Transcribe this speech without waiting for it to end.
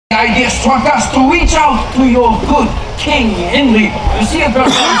idea struck us to reach out to your good King Henry to see if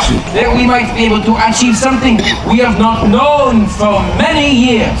perhaps that we might be able to achieve something we have not known for many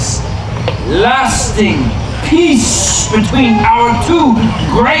years. Lasting peace between our two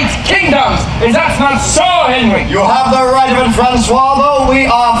great kingdoms. Is that not so, Henry? You have the right of it, Francois, though we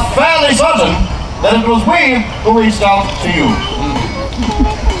are fairly certain that it was we who reached out to you.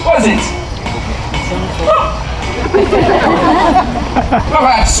 Was it?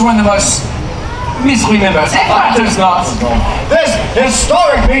 Perhaps one of us misremembers. It matters not. This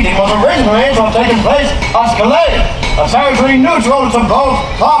historic meeting was originally to have taken place at Calais, a territory neutral to both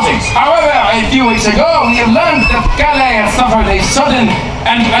parties. However, a few weeks ago, we have learned that Calais has suffered a sudden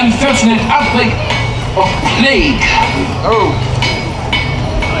and unfortunate outbreak of plague. Oh.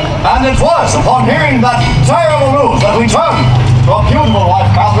 And it was upon hearing that terrible news that we turned to our beautiful wife,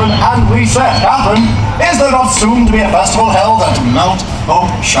 Catherine, and we said, Catherine, is there not soon to be a festival held at Mount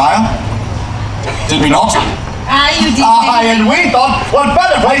Hope Shire? Did we not? You did. And we thought, what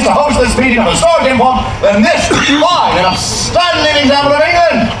better place to host this meeting of historic import than this fine and outstanding example of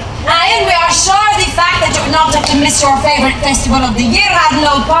England? And we are sure the fact that you would not have to miss your favourite festival of the year had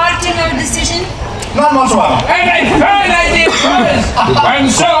no part in our decision. None whatsoever. And a fine idea for us.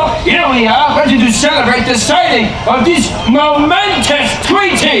 And so, here we are, ready to celebrate the signing of this momentous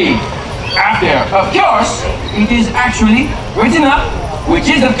treaty. After, of course, it is actually written up,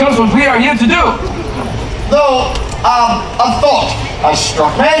 which is, of course, what we are here to do. Though, a thought has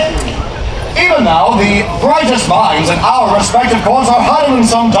struck me. Even now, the brightest minds in our respective courts are huddled in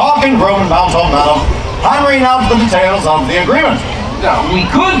some darkened room in Mount Hope Manor, hammering out the details of the agreement. Now, we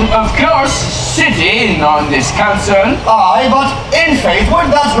could, of course, sit in on this council. Aye, but in faith,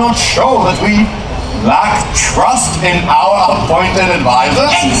 would that not show that we lack trust in our appointed advisors?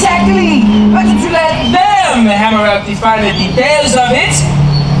 Exactly! But if you let them hammer out the finer details of it,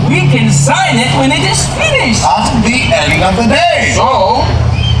 we can sign it when it is finished. At the end of the day. So,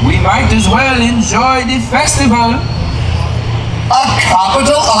 we might as well enjoy the festival. A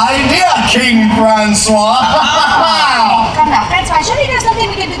capital idea, King Francois. Come now, Francois, surely there's nothing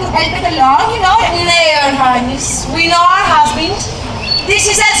we can do to help it along, you know? Nay, Your Highness, we know our husband.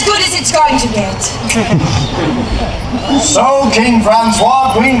 This is as good as it's going to get. So, King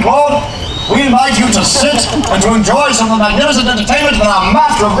Francois, Queen Claude, we invite you to sit and to enjoy some of the magnificent entertainment that our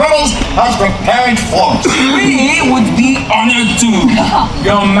Master of Revels has prepared for us. We would be honored to,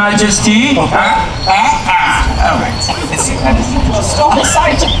 Your Majesty. All right. Let's see. Just on the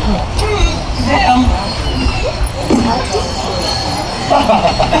side.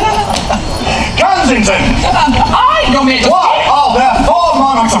 Kensington! Your Majesty. Why are there 4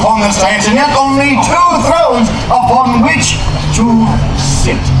 monarchs upon this stage and yet only 2 thrones upon which to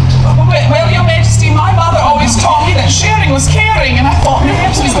sit? Well, Your Majesty, my mother always taught me that sharing was caring, and I thought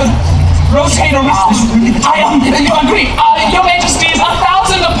perhaps we could rotate around. You agree? Your Majesty,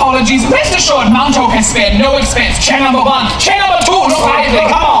 1,000 apologies. Rest assured, Mount Hope has spared no expense. Chair number 1, chair number 2, look lively,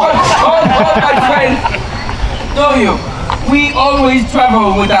 come on. Oh, my friend. Know you, we always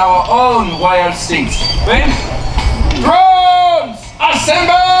travel with our own royal seats. When? Thrones,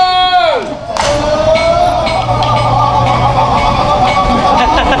 assemble!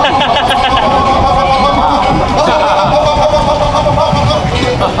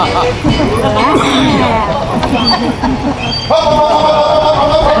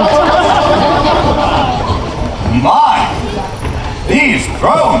 My, these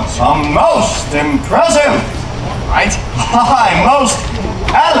thrones are most impressive. Right? Aye, most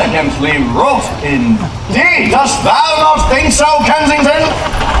elegantly wrought indeed. Dost thou not think so, Kensington?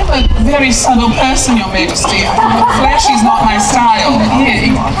 I'm a very subtle person, Your Majesty. Flesh is not my style.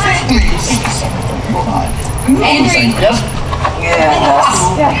 Yeah, exactly. Henry. Yes?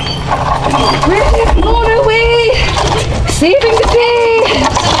 Where have you flown away? Saving the day.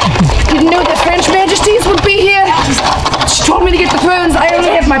 Didn't know the French Majesties would be here. She told me to get the thrones. I only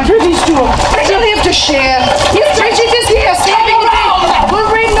have my privy stool. I don't have to share. Yes, Bridget is here, saving the day.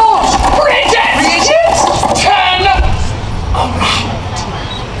 We'll reign not. Bridget! Bridget! Turn around.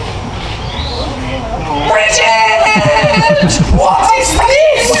 Bridget! What is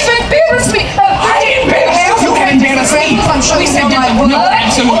this? You embarrass me. I embarrass you. You can embarrass me. We said that. No,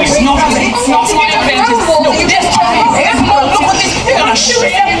 absolutely. It's not my advantage. No, this time. Look at this. You're gonna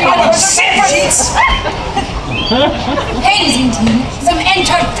share our sins. Kensington, some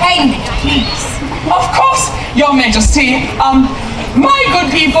entertainment, please. Of course, Your Majesty. My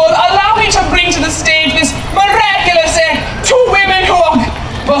good people, allow me to bring to the stage this miraculous act. 2 women who are,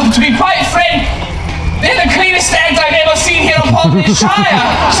 well, to be quite frank, they're the cleanest act I've ever seen here upon this shire.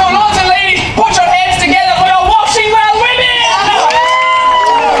 So, lords and ladies, put your hands together for your washing well women!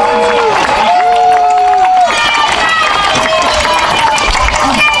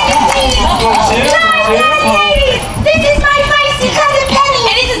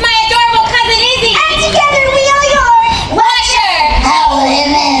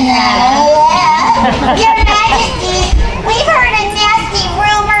 Your Majesty, we've heard a nasty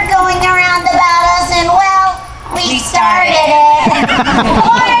rumor going around about us, and well, we started it.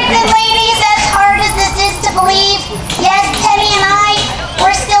 Lords and ladies, as hard as this is to believe, yes, Penny and I,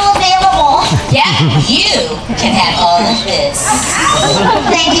 we're still available. Yeah, you can have all of this.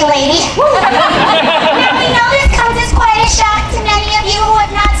 Thank you, lady. Now, we know this comes as quite a shock to many of you who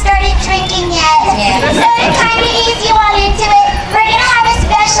have not started drinking yet. Yeah. So to kind of ease you on into it, we're going to have a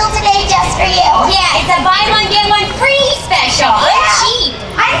special today just for you. Yeah, it's a buy one, get one free special. I'm Yeah. cheap.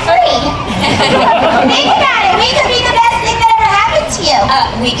 I'm free. Think about it. We could be the best thing that ever happened to you.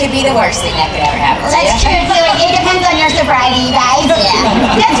 We could be the worst thing that could ever happen to That's you. true, too. It depends on your sobriety, you guys.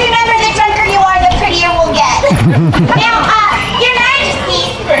 Yeah. Just remember, the drunker you are, the prettier we'll get. Now, Your Majesty,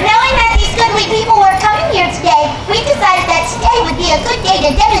 knowing that these goodly people were coming here today, we decided that today would be a good day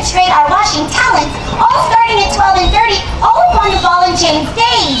to demonstrate our washing talents, all starting at 12 and 30, all up on the ball and chain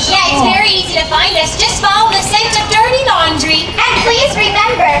stage. Yeah, it's very easy to find us. Just follow the scent of dirty laundry. And please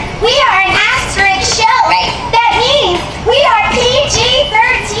remember, we are an asterisk show. Right. That means we are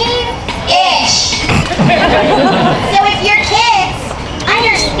PG-13-ish. So if your kids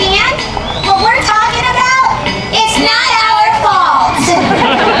understand what we're talking about, it's not our fault.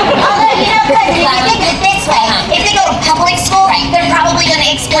 Although, you know, cousin, if you think of it this way, if they go to public school, they're probably going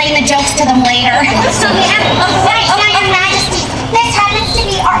to explain the jokes to them later. Right, now, Your Majesty, this happens to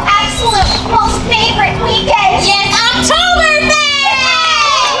be our absolute most favorite weekend. Yes, Oktoberfest!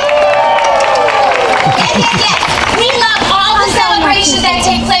 Yes. We love all the celebrations that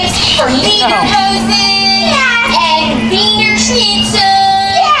take place for Lederhosen and Wiener Schnitzel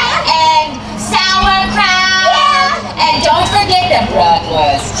and sauerkraut and don't forget the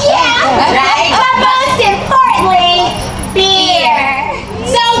bratwurst. Yeah, Right? but most importantly, beer.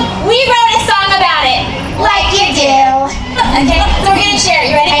 So we wrote a song about it. Like you do. Okay, so we're gonna share.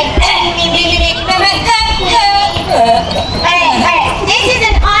 You ready? Alright, this is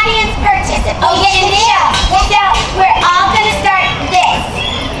an audience participation show. So we're all gonna start this.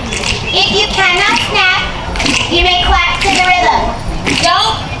 If you cannot snap, you may clap to the rhythm.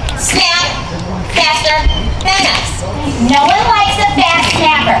 Don't snap faster than us. No one likes a fast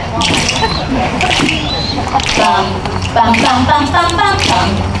snapper. Bum, bum, bum, bum, bum, bum, bum.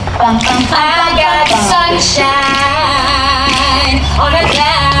 Bum, bum, bum, I got bum, bum. sunshine on a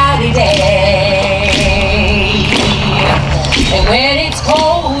cloudy day. And when it's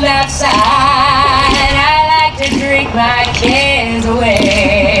cold outside, I like to drink my cares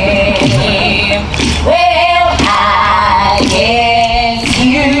away. Well, I guess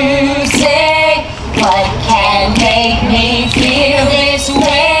you say, what can make me feel this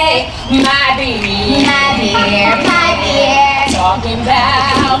way? My beer, My beer, my beer. talking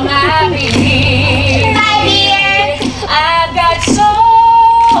about my beer. My beer. I've got so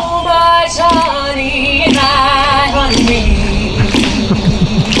much honey in my honey.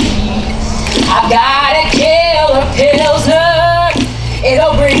 I've got a killer pilsner.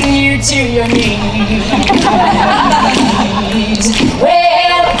 It'll bring you to your knees.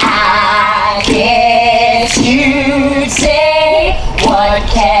 Well, I guess you'd say, what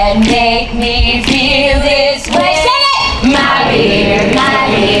can make me feel this way? Say it! My beer, my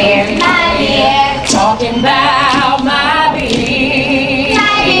beer, My beer. talking about my beer.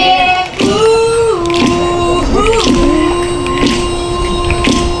 My beer.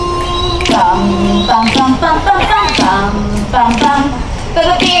 Bum, bum, bum, bum, bum, bum, bum, bum, bum.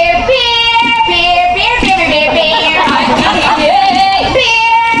 Beer, beer, beer, beer, beer, beer, beer, beer. Beer,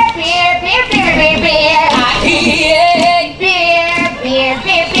 beer, beer, beer, beer, beer. Beer, beer,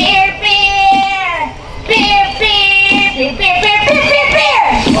 beer, beer, beer. Beer, beer, beer, beer, beer, beer, beer, beer.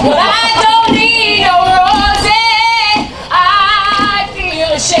 Well, I don't need no roses. I feel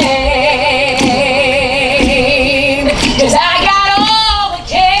ashamed. 'Cause I got all the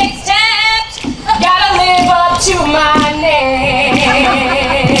cakes tapped. Gotta live up to my name.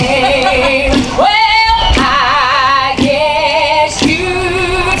 Well, I guess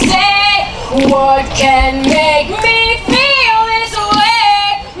you'd say, what can make me feel this way?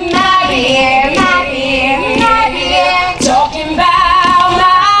 My beer, My beer, my beer. talking about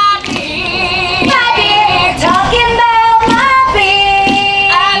my beer. My beer, talking about my beer.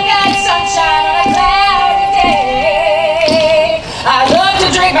 I got sunshine on a cloudy day. I love to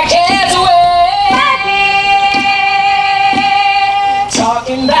drink my cares away. My beer.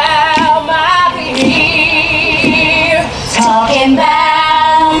 Talking about my beer. Talking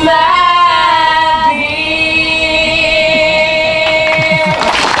about My beer.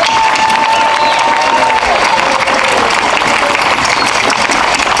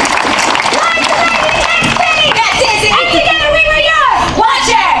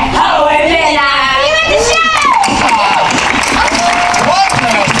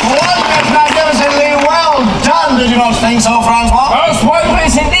 so, Francois? Most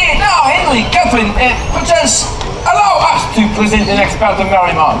wondrous indeed. Now, Henry, Catherine, just allow us to present the next part of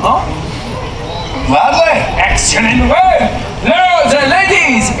Merrymount, no? Gladly. Excellent work! Lords and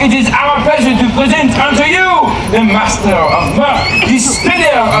ladies, it is our pleasure to present unto you the master of mirth, the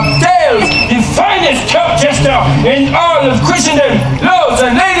spinner of tales, the finest court jester in all of Christendom. Lords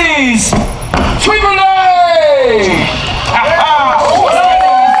and ladies, Triple A!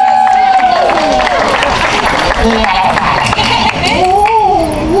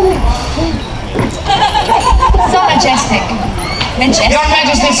 So majestic. Your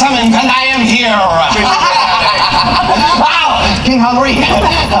Majesty summoned, and I am here. Wow, King Henry,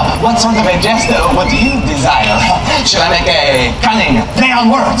 what sort of a jester would you desire? Shall I make a cunning play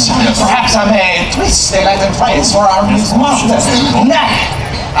on words? Perhaps I may twist a Latin phrase for our amusement. Nay,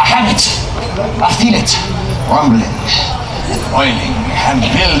 I have it. I feel it. Rumbling, boiling, and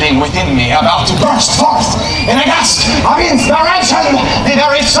building within me, about to burst forth in a gust of inspiration, the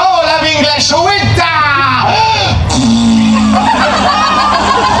very soul of English wit.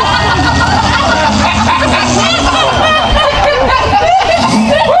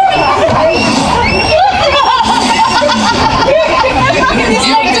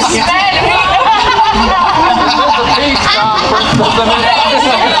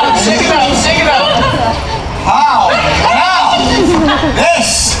 How? Now,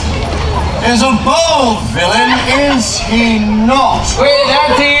 this is a bold villain, is he not? Well,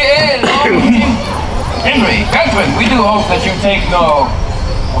 that he is. Henry, Catherine, we do hope that you take no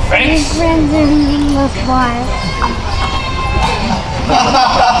offense. Friends in the fire.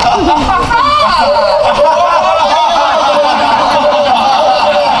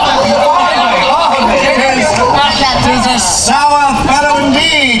 Tis a sour fellow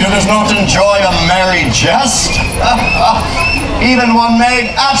indeed who does not enjoy a merry jest, even one made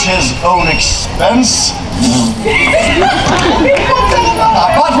at his own expense.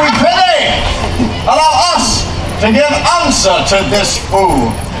 But we pray, allow us to give answer to this fool.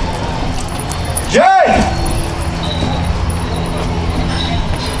 Jane!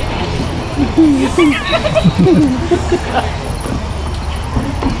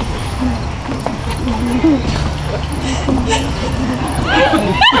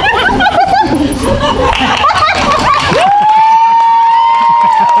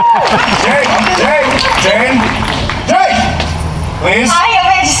 Jane, please. Hi, Your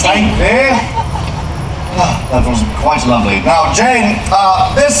Majesty. Thank thee. That was quite lovely. Now, Jane,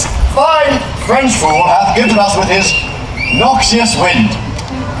 this fine French fool hath gifted us with his noxious wind.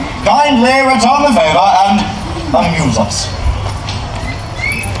 Kindly return the favor and amuse us.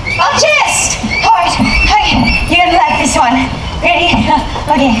 I'll jest! Alright, you're gonna like this one. Ready?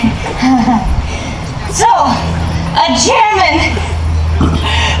 Okay. So, a German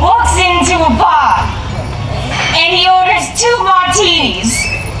walks into a bar and he orders 2 martinis.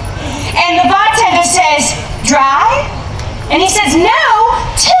 And the bartender says, dry? And he says, no,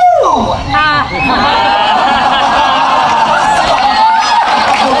 2!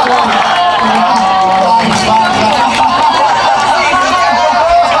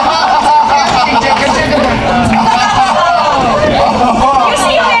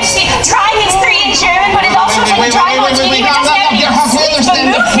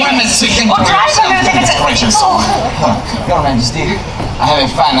 Your Majesty, I have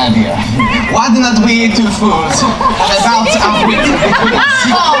a fine idea. Why do not we 2 fools have a bout of wit between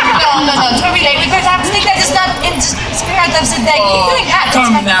us? Oh, no, it's very late because I think that is not in the spirit of the day. You're doing that.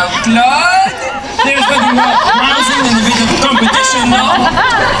 Come now, Claude. There's nothing more rousing than a bit of competition, no?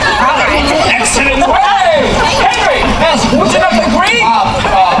 Excellent way! Henry, would you not agree?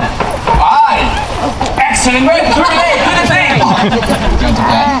 Aye. Excellent way. Do the thing.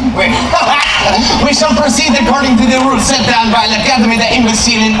 Wait. We shall proceed according to the rules set down by l'Académie des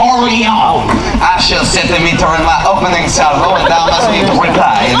Imbéciles in Orléans. I shall set the meter in my opening salvo, and thou must need to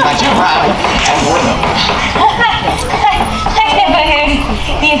reply in my rhyme and rhythm. I never heard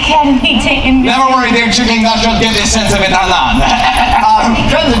the Academy des Imbéciles. Never worry, dear chicken, thou shalt get a sense of it anon.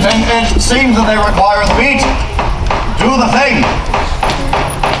 Kensington, it seems that they require the beat. Do the thing.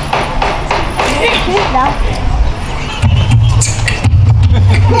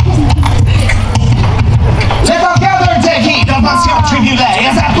 Let us gather and take heed of Monsieur Triboulet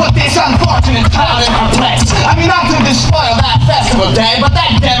as I put this unfortunate clown in her place. I mean, not to despoil that festival day, but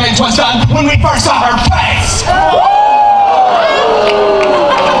that damage was done when we first saw her face.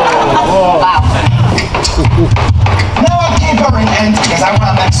 Now I'll keep her in empty as I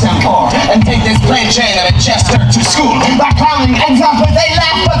run next temple and take this plain chain of a jester to school. By clowning example, they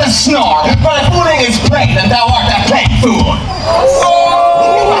laugh but they snore. But if fooling is plain, then thou art a plain fool.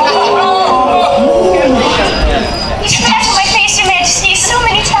 He's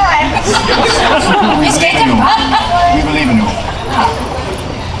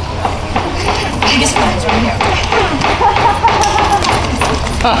biggest friends right here.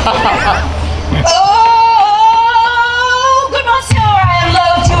 Oh, good monsieur, I am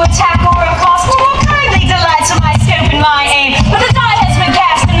loath to attack or accost, for what kindly delights of my scope and my aim. But the die has been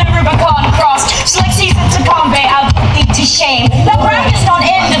cast and the Rubicon crossed. So like Caesar to Pompey, I'll put thee to shame. Thou braggest on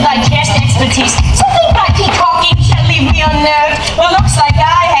end of thy jest expertise. Something by peacocking shall leave me unnerved. Well, looks like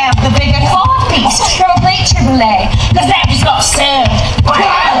I have the bigger cloth piece from a plate triboulet, cause that just got served.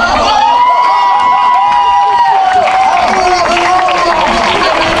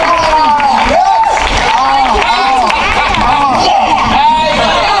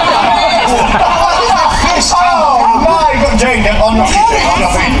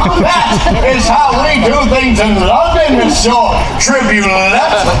 That is how we do things in London, Monsieur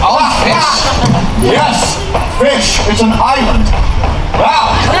Tribulette. Oh, fish? Yes, fish. It's an island.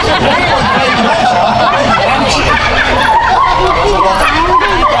 Wow.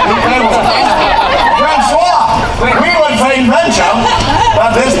 Francois, we would fain venture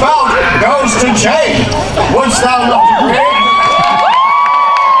that this bout goes to Jane. Wouldst thou not agree?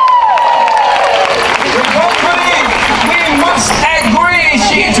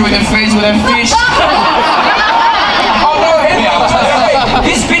 To the face with a fish. Oh no,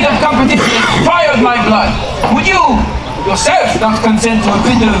 this bit of competition fired my blood. Would you yourself not consent to a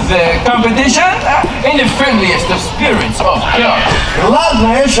bit of competition? In the friendliest of spirits, of course.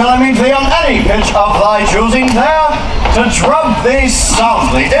 Gladly shall I meet thee on any pitch of thy choosing there, to drub thee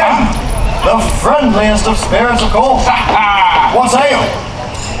soundly in the friendliest of spirits, of course. What say you?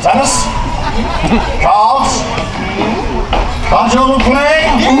 Tennis? Cards? Cudgel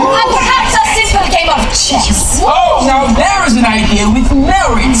playing? And perhaps a simple game of chess. Oh, now there is an idea with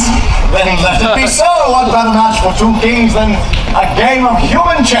merit. Then let it be so. What better match for two kings than a game of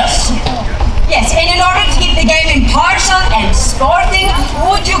human chess? Yes, and in order to keep the game impartial and sporting,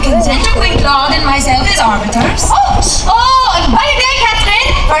 would you consent to Queen Claude and myself as arbiters? Oh, and by the day, Catherine,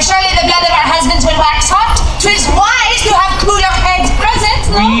 for surely the blood of our husbands will wax hot. 'Tis wise to have cooler heads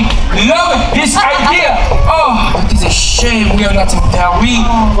present, no? We love this idea. Oh, it is a shame we are not in Paris,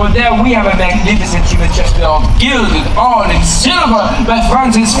 for there we have a magnificent human chess all gilded all in silver by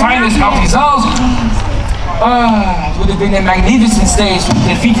France's finest artisans. It would have been a magnificent stage to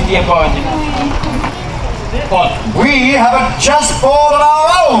defeat the opponent. But we have a chessboard of our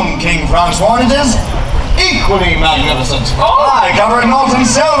own, King Francois, and it is equally magnificent. I cover it not in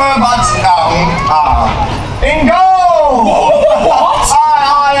silver, but in gold. What?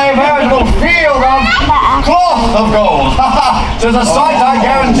 A veritable field of cloth of gold. 'Tis a sight I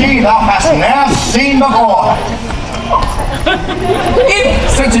guarantee thou hast ne'er seen before. If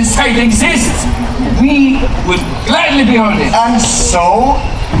such a sight exists, we would gladly behold it. And so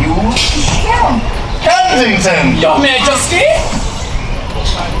you shall. Kensington, Your Majesty?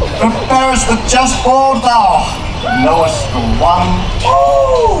 preparest the chessboard thou knowest the one.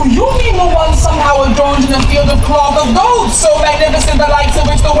 Oh, you mean the one somehow adorned in a field of cloth of gold, so magnificent the likes of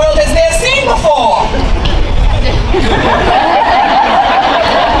which the world has never seen before.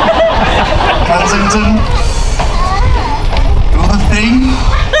 Kensington, do the thing.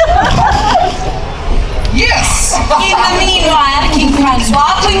 Yes. In the meanwhile, King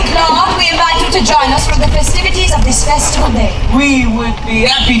Francois, Queen Claude, we invite you to join us for the festivities of this festival day. We would be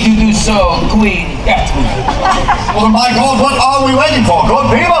happy to do so, Queen Catherine. Well, my God, what are we waiting for,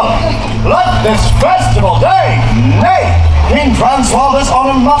 good people? Let this festival day, nay, King Francois, this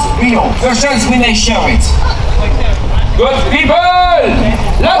honor must be yours. Perchance we may share it. Good people,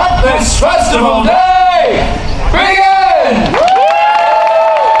 let this festival day